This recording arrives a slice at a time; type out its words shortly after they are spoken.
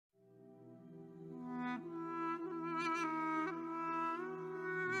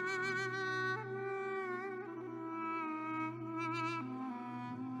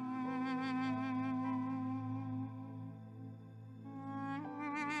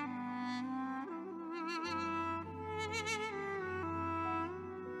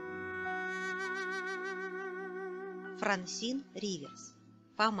Франсин, Риверс.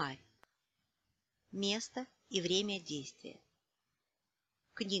 Фамарь. Место и время действия.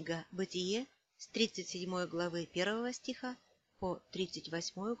 Книга Бытие с 37 главы 1 стиха по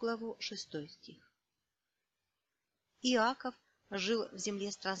 38 главу 6 стих. Иаков жил в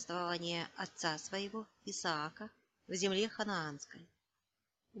земле странствования отца своего Исаака, в земле ханаанской.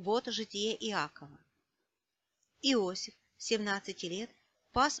 Вот житие Иакова. Иосиф, 17 лет,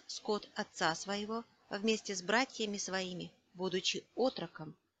 пас скот отца своего вместе с братьями своими, будучи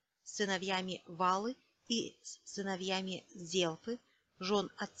отроком, с сыновьями Валы и с сыновьями Зелфы,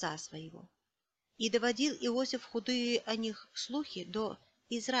 жен отца своего. И доводил Иосиф худые о них слухи до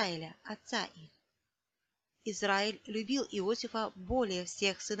Израиля, отца их. Израиль любил Иосифа более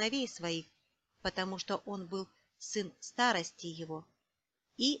всех сыновей своих, потому что он был сын старости его,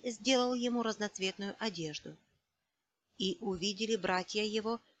 и сделал ему разноцветную одежду. И увидели братья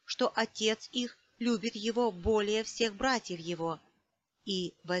его, что отец их любит его более всех братьев его,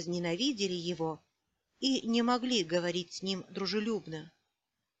 и возненавидели его, и не могли говорить с ним дружелюбно.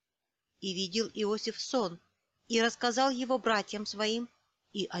 И видел Иосиф сон, и рассказал его братьям своим,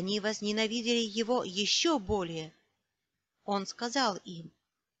 и они возненавидели его еще более. Он сказал им: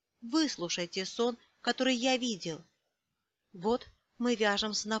 «Выслушайте сон, который я видел. Вот мы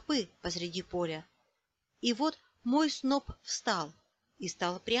вяжем снопы посреди поля, и вот мой сноп встал и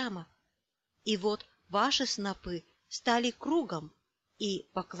стал прямо, и вот ваши снопы стали кругом и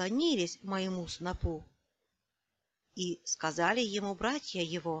поклонились моему снопу». И сказали ему братья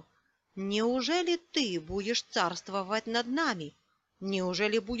его: «Неужели ты будешь царствовать над нами?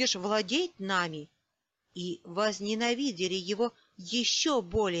 Неужели будешь владеть нами?» И возненавидели его еще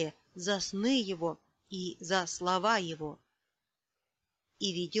более за сны его и за слова его.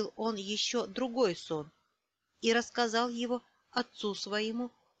 И видел он еще другой сон, и рассказал его отцу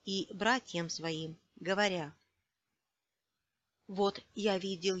своему и братьям своим, говоря: «Вот я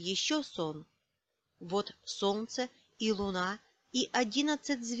видел еще сон, вот солнце и луна и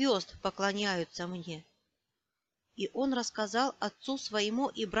 11 звезд поклоняются мне». И он рассказал отцу своему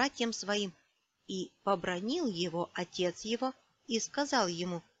и братьям своим, и побранил его отец его, и сказал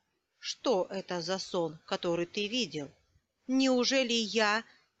ему: «Что это за сон, который ты видел? Неужели я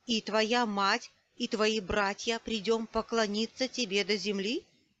и твоя мать и твои братья придем поклониться тебе до земли?»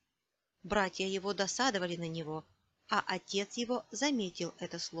 Братья его досадовали на него, а отец его заметил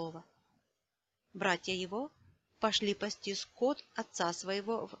это слово. Братья его пошли пасти скот отца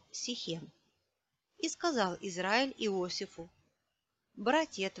своего в Сихем. И сказал Израиль Иосифу: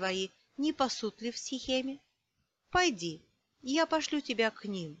 «Братья твои не пасут ли в Сихеме? Пойди, я пошлю тебя к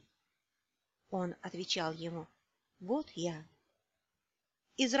ним». Он отвечал ему: «Вот я».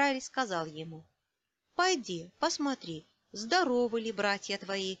 Израиль сказал ему: «Пойди, посмотри, здоровы ли братья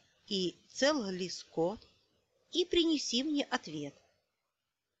твои и цел ли скот, и принеси мне ответ».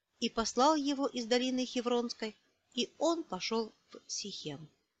 И послал его из долины Хевронской, и он пошел в Сихем.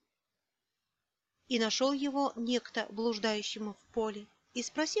 И нашел его некто, блуждающим в поле, и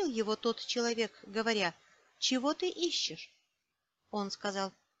спросил его тот человек, говоря: «Чего ты ищешь?» Он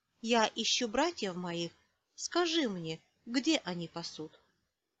сказал: «Я ищу братьев моих, скажи мне, где они пасут».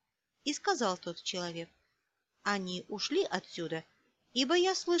 И сказал тот человек: «Они ушли отсюда, ибо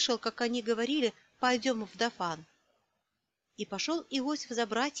я слышал, как они говорили: пойдем в Дофан». И пошел Иосиф за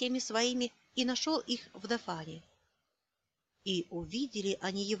братьями своими и нашел их в Дофане. И увидели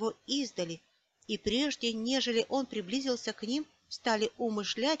они его издали, и прежде, нежели он приблизился к ним, стали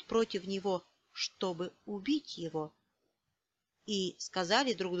умышлять против него, чтобы убить его. И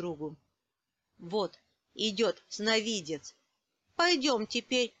сказали друг другу: «Вот идет сновидец, пойдем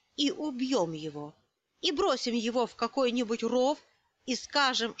теперь и убьем его, и бросим его в какой-нибудь ров, и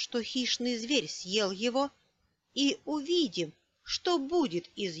скажем, что хищный зверь съел его, и увидим, что будет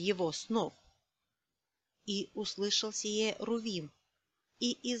из его снов». И услышал сие Рувим,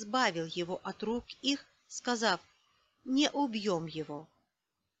 и избавил его от рук их, сказав: «Не убьем его».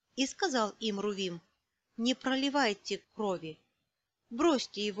 И сказал им Рувим: «Не проливайте крови,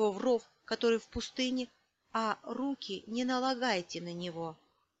 бросьте его в ров, который в пустыне, а руки не налагайте на него».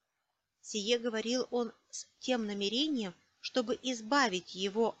 Сие говорил он с тем намерением, чтобы избавить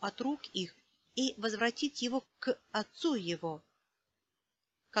его от рук их и возвратить его к отцу его.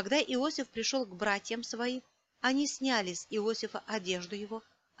 Когда Иосиф пришел к братьям своим, они сняли с Иосифа одежду его,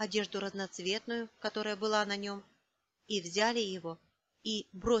 одежду разноцветную, которая была на нем, и взяли его, и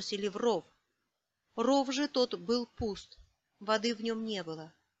бросили в ров. Ров же тот был пуст, воды в нем не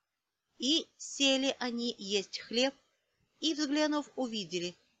было. И сели они есть хлеб, и, взглянув,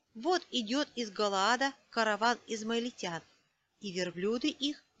 увидели: вот идет из Галаада караван измаильтян, и верблюды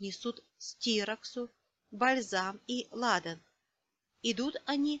их несут стироксу, бальзам и ладан. Идут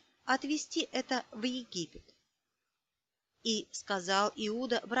они отвезти это в Египет. И сказал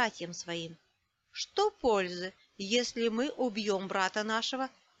Иуда братьям своим: что пользы, если мы убьем брата нашего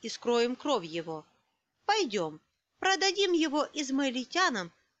и скроем кровь его? Пойдем, продадим его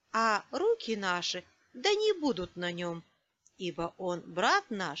измаилитянам, а руки наши да не будут на нем, ибо он брат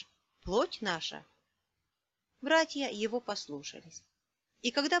наш, плоть наша. Братья его послушались.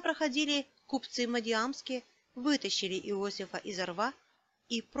 И когда проходили купцы мадиамские, вытащили Иосифа из рва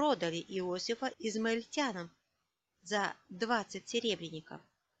и продали Иосифа измаильтянам за 20 серебряников,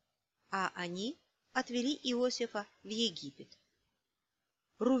 а они отвели Иосифа в Египет.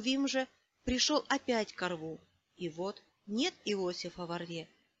 Рувим же пришел опять ко рву, и вот нет Иосифа во рве,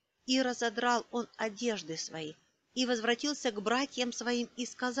 и разодрал он одежды свои, и возвратился к братьям своим и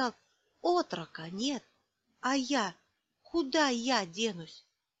сказал: отрока нет, а я, куда я денусь?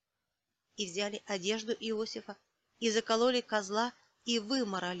 И взяли одежду Иосифа, и закололи козла, и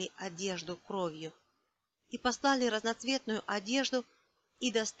вымарали одежду кровью, и послали разноцветную одежду,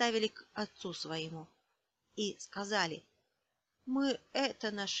 и доставили к отцу своему. И сказали: мы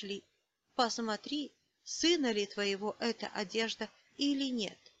это нашли, посмотри, сына ли твоего эта одежда или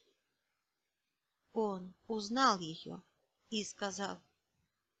нет. Он узнал ее и сказал: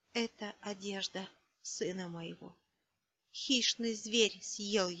 это одежда сына моего. Хищный зверь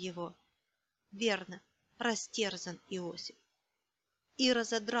съел его. Верно, растерзан Иосиф. И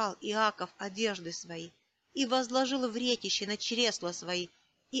разодрал Иаков одежды свои, и возложил в ретище на чресла свои,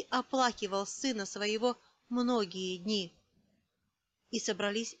 и оплакивал сына своего многие дни. И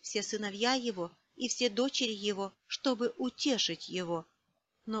собрались все сыновья его и все дочери его, чтобы утешить его.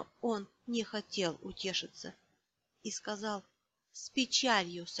 Но он не хотел утешиться и сказал: с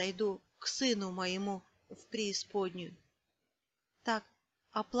печалью сойду к сыну моему в преисподнюю. Так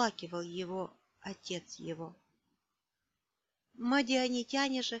оплакивал его отец его.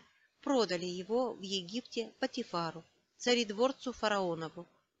 Мадианитяне же продали его в Египте Потифару, царедворцу фараонову,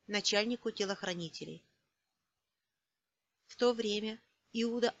 начальнику телохранителей. В то время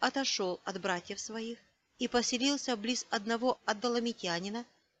Иуда отошел от братьев своих и поселился близ одного аддоламитянина,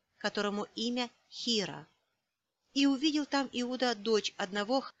 которому имя Хира. И увидел там Иуда дочь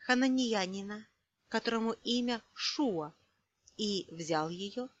одного хананеянина, которому имя Шуа, и взял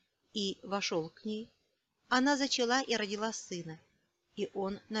ее, и вошел к ней. Она зачала и родила сына, и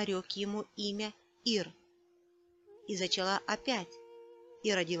он нарек ему имя Ир. И зачала опять,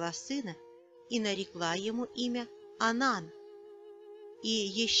 и родила сына, и нарекла ему имя Анан. И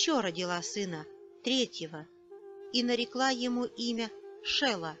еще родила сына, третьего, и нарекла ему имя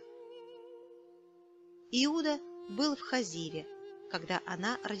Шела. Иуда был в Хазиве, когда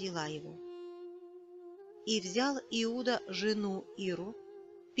она родила его. И взял Иуда жену Иру,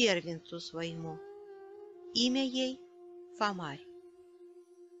 первенцу своему, имя ей Фамарь.